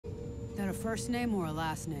a first name or a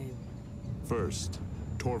last name? First,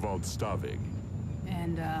 Torvald Stavig.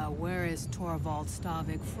 And, where is Torvald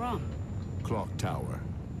Stavig from? Clock Tower.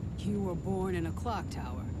 You were born in a clock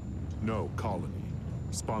tower. No, colony.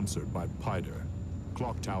 Sponsored by Pider.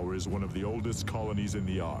 Clock Tower is one of the oldest colonies in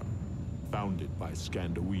the Arm. Founded by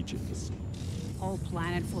Scandowegians. Whole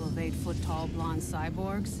planet full of 8-foot-tall blonde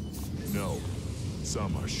cyborgs? No.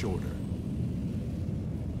 Some are shorter.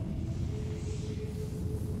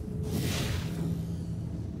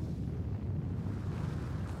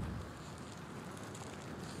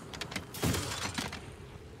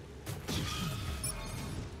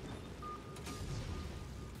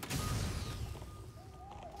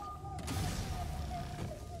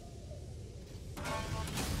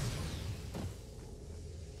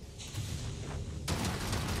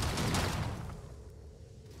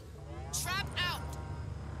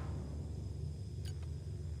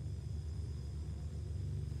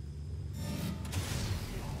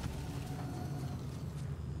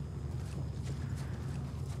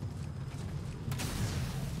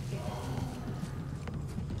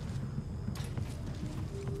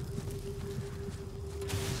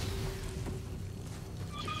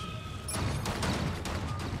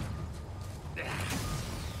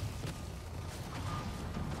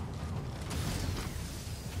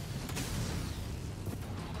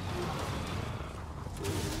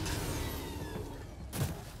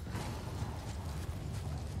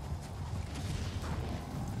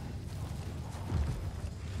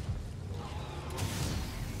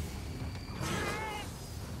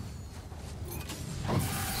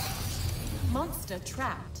 Monster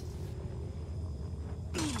trapped.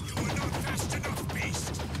 You were not fast enough,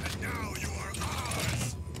 beast! And now you are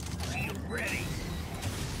ours! Are you ready?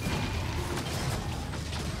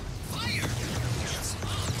 Fire! It's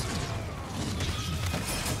hot!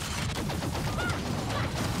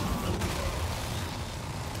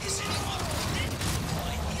 Is anyone wounded?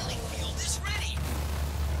 My healing field is ready!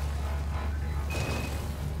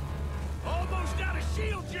 Almost out of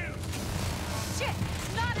shield juice! Shit!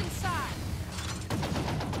 It's not inside!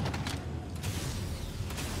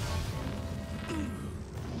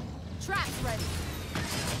 Traps ready!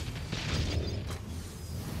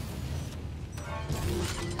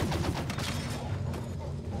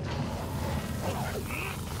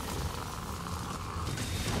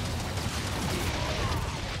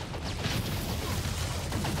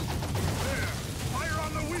 Fire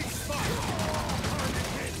on the weak spot! Target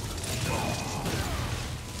hit!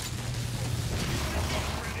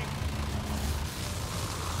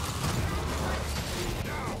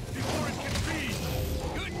 Now, before it can feed!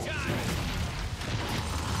 Good time!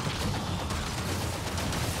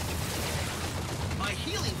 My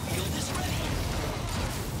healing field is ready!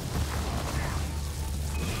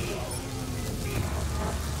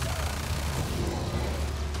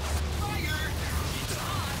 Fire! It's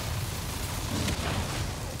hot!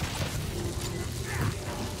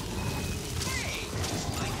 Hey!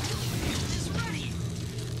 My healing field is ready!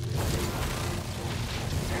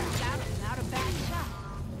 Not a bad shot.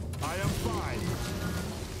 I am fine.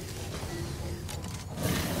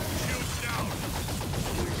 Shields down!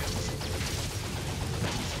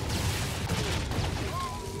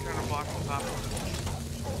 Trying to block the top.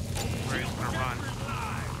 Where he's gonna run.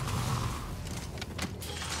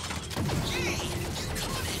 Yay! You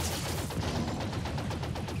caught it!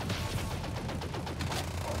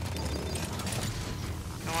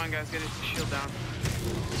 Come on, guys, get his shield down.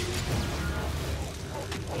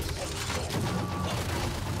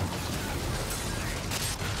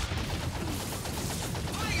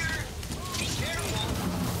 Fire! Be careful!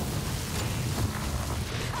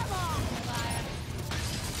 Come on, fire!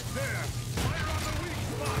 There! Fire on the weak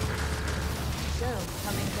spot! Shield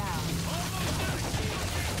coming down. Almost out of shield!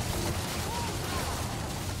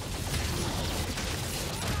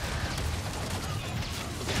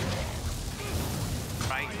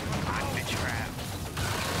 Right on the trap.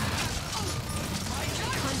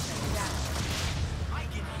 Hunter down. I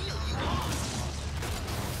can heal you all!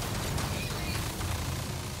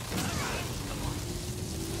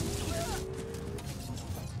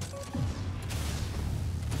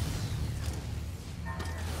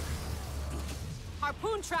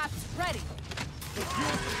 Harpoon traps ready!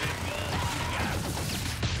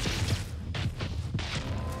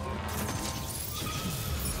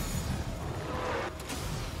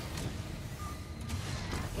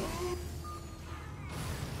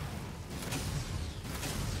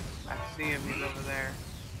 I see him, he's over there.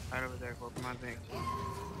 Right over there, Corp, I think.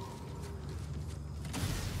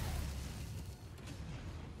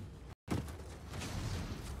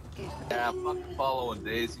 Yeah, fucking following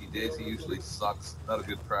Daisy. Daisy usually sucks. Not a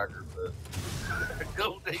good tracker, but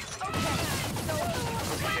go Daisy.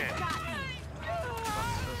 Shit.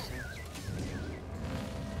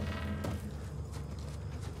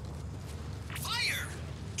 Fire!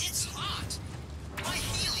 It's hot! My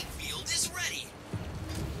healing field is ready!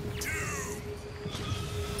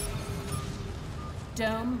 Doom!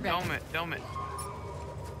 Dome ready. Dome it, dome it.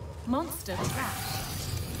 Monster trapped.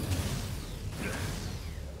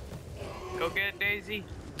 Go get it, Daisy.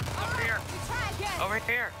 Over here. Over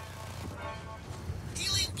here.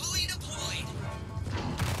 Healing buoy deployed!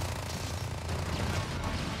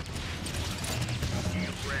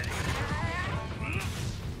 Shield ready.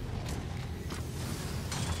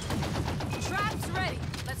 Traps ready.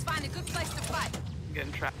 Let's find a good place to fight. I'm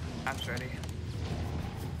getting traps ready.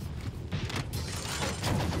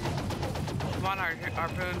 Come on,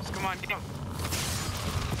 harpoons. Come on, get them.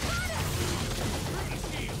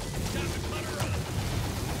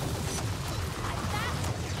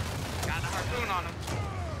 Got a harpoon on him.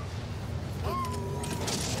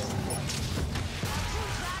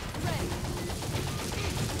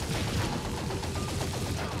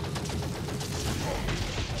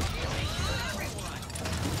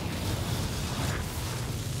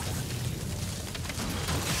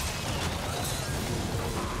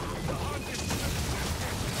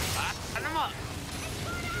 Cut him up.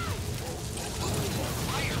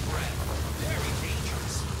 Fire breath! Very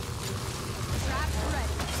dangerous! Traps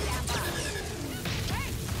ready. Stand by.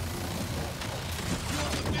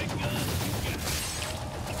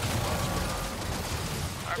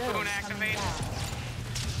 Harpoon Coming activate. down.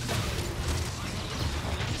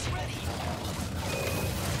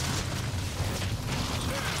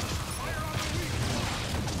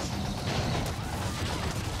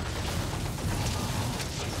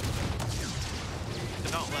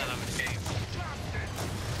 Don't let him escape.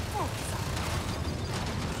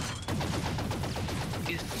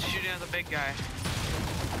 He's shooting at the big guy.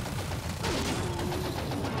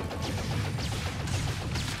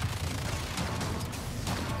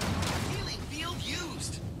 Healing field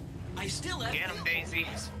used! I still have Get him, Daisy.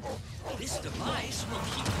 This device will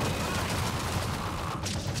keep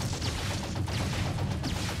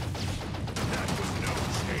That was no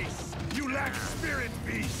chase. You lack spirit,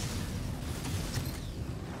 beast.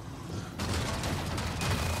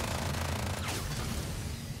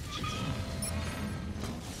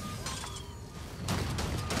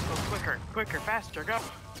 Go quicker, quicker, faster, go.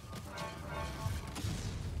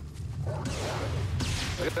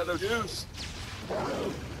 I got no juice.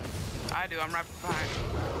 I do, I'm right behind.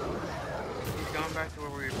 He's going back to where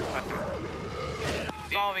we were fighting.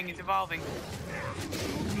 Evolving, he's evolving.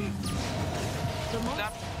 The monster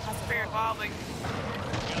Stop, has spirit evolving.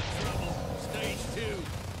 Stage 2.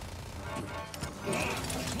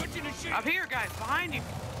 Switching to shield. Up here, guys, behind you.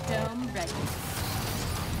 dome ready.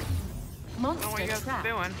 I don't know what Monster you guys are trapped.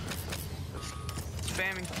 doing.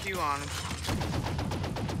 Spamming Q on him.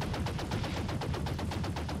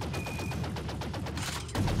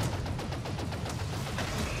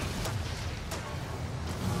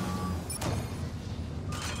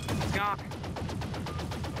 He's gone.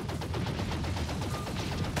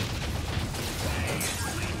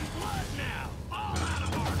 Blood now! All out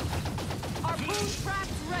of heart! Harpoon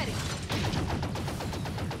traps ready.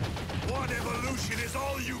 One evolution is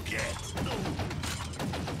all you get.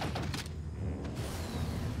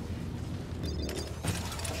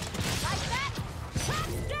 Like that.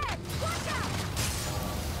 Traps dead. Watch out.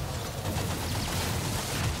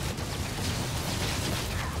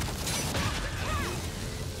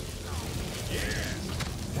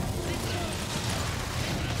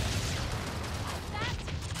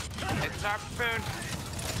 It's our spoon.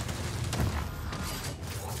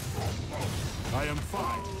 I am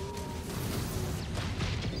fine.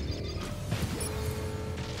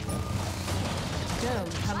 Dome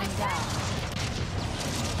coming down.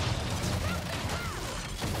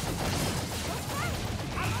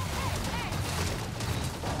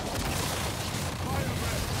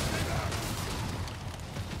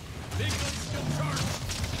 Big gun still charged!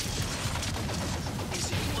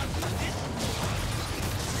 Is anyone wounded?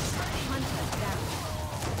 Hunter down.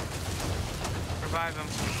 Revive him.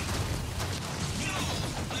 No!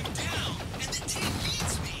 I'm down! And the team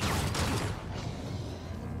beats me!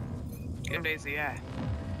 Get him, Daisy, yeah.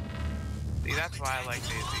 See, that's why I like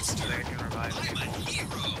Daisy, so they can revive I'm people. a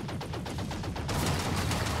hero!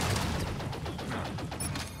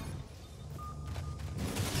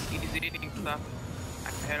 He's eating stuff. I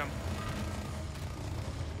can hit him.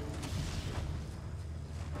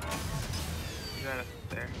 You got it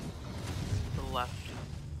there. To the left.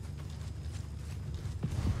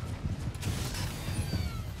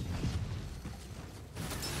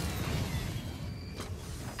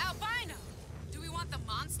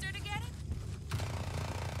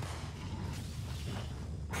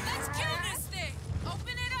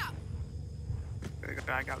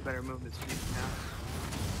 I got better movement speed now.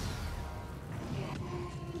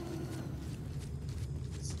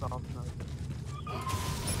 Stop now.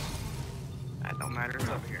 That don't matter. It's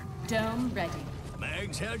over here. Dome ready.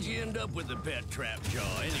 Mags, how'd you end up with a pet trap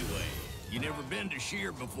jaw anyway? You never been to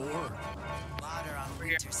Shear before? Bought her on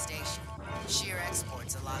Winter Station. Sheer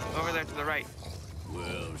exports a lot of Over there to the right.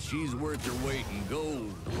 Well, she's worth her weight in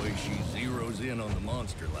gold, the way she zeroes in on the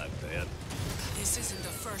monster like that. This isn't the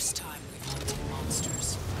first time we've hunted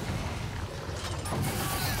monsters.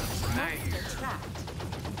 Nice. Monster trapped.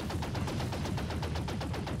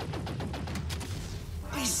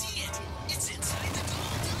 I see it! It's inside the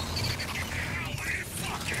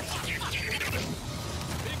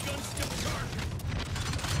Big gun still charging.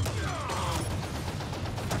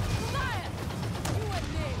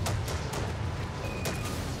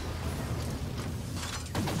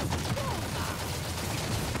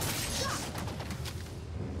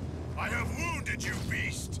 I have wounded you,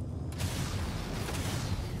 beast!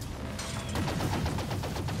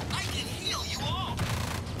 I can heal you all!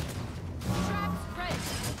 Traps ready.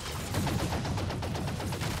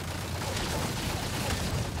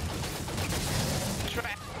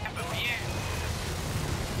 Trap again.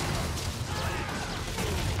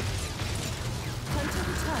 Hunter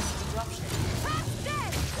returns to dropship. Traps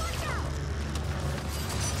dead! Watch out!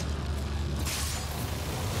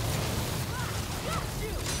 Got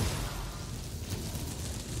you!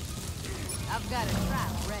 I've got a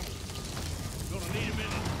trap ready. Gonna need a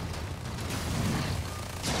minute.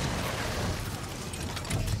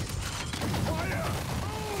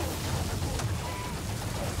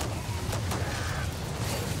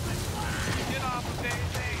 Get off of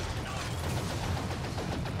Daisy.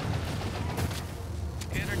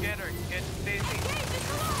 Get her, get her. Get Daisy.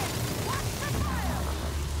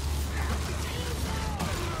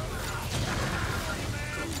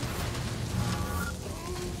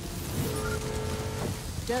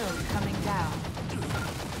 Dome coming down.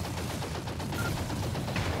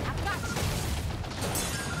 I've got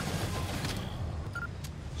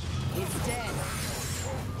you. It's dead.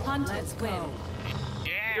 Hunters win.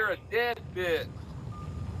 Yeah. You're a dead bit.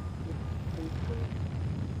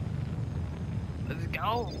 Let's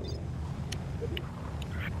go.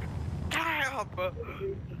 Damn.